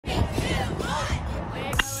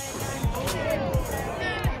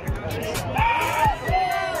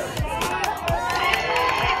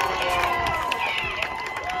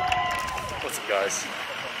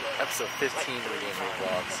episode 15 of the Gameday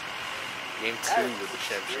vlogs. Game 2 of the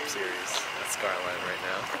championship series at Skyline right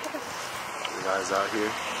now. The guys out here.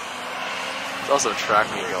 There's also a track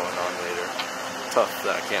meet going on later. Tough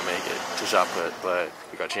that I can't make it to shot put, but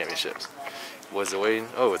we got championships. Was it waiting?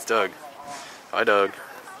 Oh, it's Doug. Hi, Doug.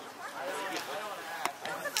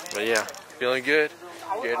 But yeah, feeling good.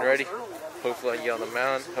 Getting ready. Hopefully I can get on the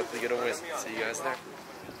mound. Hopefully get a win. See you guys there.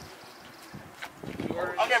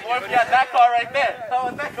 Okay, boy, we got that car right there. How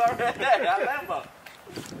about that car right there? That Lambo.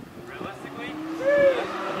 Realistically,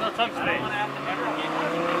 there's no tongue space.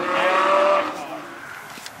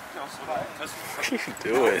 What are you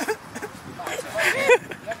doing?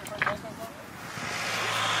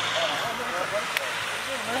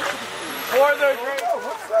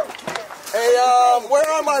 Hey, where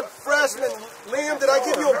are my freshmen? Liam, did I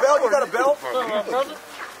give you a belt? You got a belt?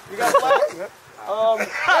 You got a flag?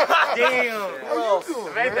 Damn.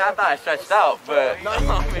 Maybe I thought I stretched out, but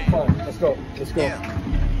let's go. Let's go.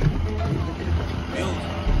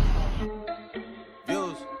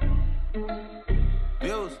 Views.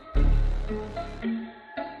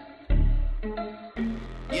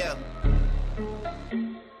 Yeah.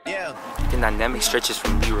 The dynamic stretches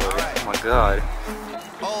from B-roll. Oh my god.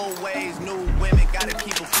 Old ways, new women, gotta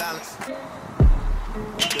keep a balance.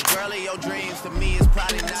 The girl of your dreams to me is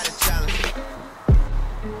probably not a challenge.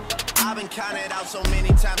 I've been counted out so many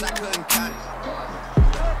times I couldn't count it.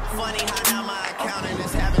 Funny how now my accountant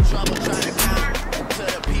is having trouble trying to count it. To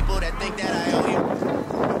the people that think that I owe you.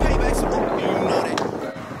 Payback some more, you know that.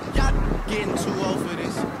 Y'all getting too old for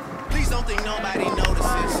this. Please don't think nobody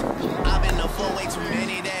notices. I've been up for way too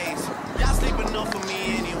many days. Y'all sleeping enough for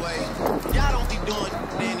me anyway. Y'all don't be doing it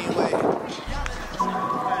anyway.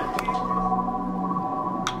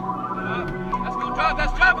 let's go drop.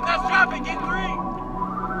 Let's drop it. Let's drop it. Get 3.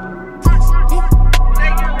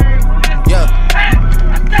 Yeah. Hey,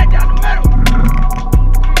 that's that down the middle.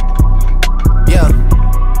 Yeah.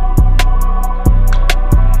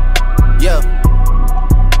 Yeah.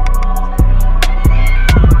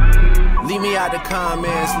 Leave me out the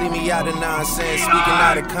comments, leave me out the nonsense. Speaking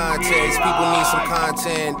out of context, people need some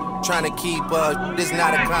content. Trying to keep up, this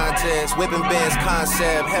not a contest. Whipping bands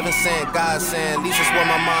concept, heaven sent, God sent. At least that's what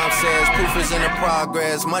my mom says. Proof is in the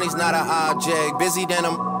progress, money's not an object. Busy than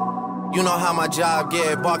I'm. You know how my job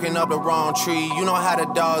get, barking up the wrong tree. You know how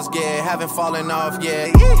the dogs get, haven't fallen off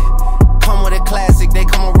yet. Come with a classic, they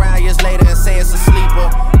come around years later and say it's a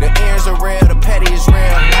sleeper. The ears are real, the petty is real.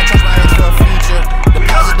 I trust my ex for a future.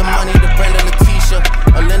 Deposit the money to Brenda Letitia,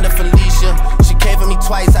 or Linda Felicia. She came for me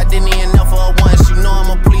twice, I didn't even know for her once. You know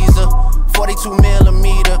I'm a pleaser. 42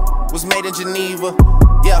 millimeter, was made in Geneva.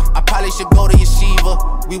 Yeah, I probably should go to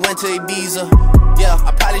Yeshiva. We went to Ibiza. Yeah,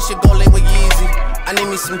 I probably should go link with Yeezy. I need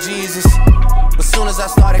me some Jesus. But soon as I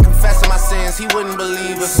started confessing my sins, he wouldn't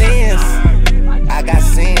believe it. Sins, I got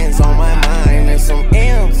sins on my mind and some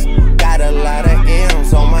M's. Got a lot of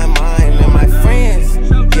M's on my mind and my friends.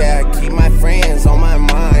 Yeah, I keep my friends on my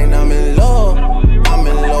mind. I'm in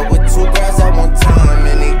love with 2 girls at one time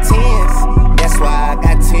and they 10s. That's why I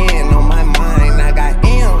got 10 on my mind. I got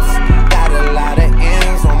M's. Got a lot of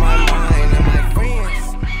M's on my mind and my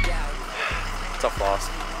friends. Tough loss.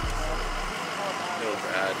 It was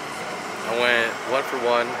bad. I went 1 for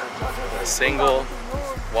 1 with a single,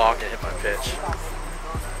 walk, and hit my pitch.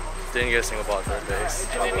 Didn't get a single ball at third base.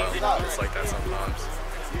 Oh well, it's like that sometimes.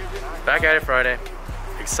 Back at it Friday.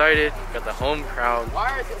 Excited. Got the home crowd.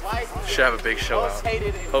 Should have a big show out.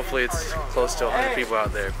 Hopefully it's close to 100 people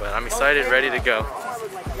out there. But I'm excited, ready to go.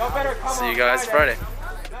 See you guys Friday.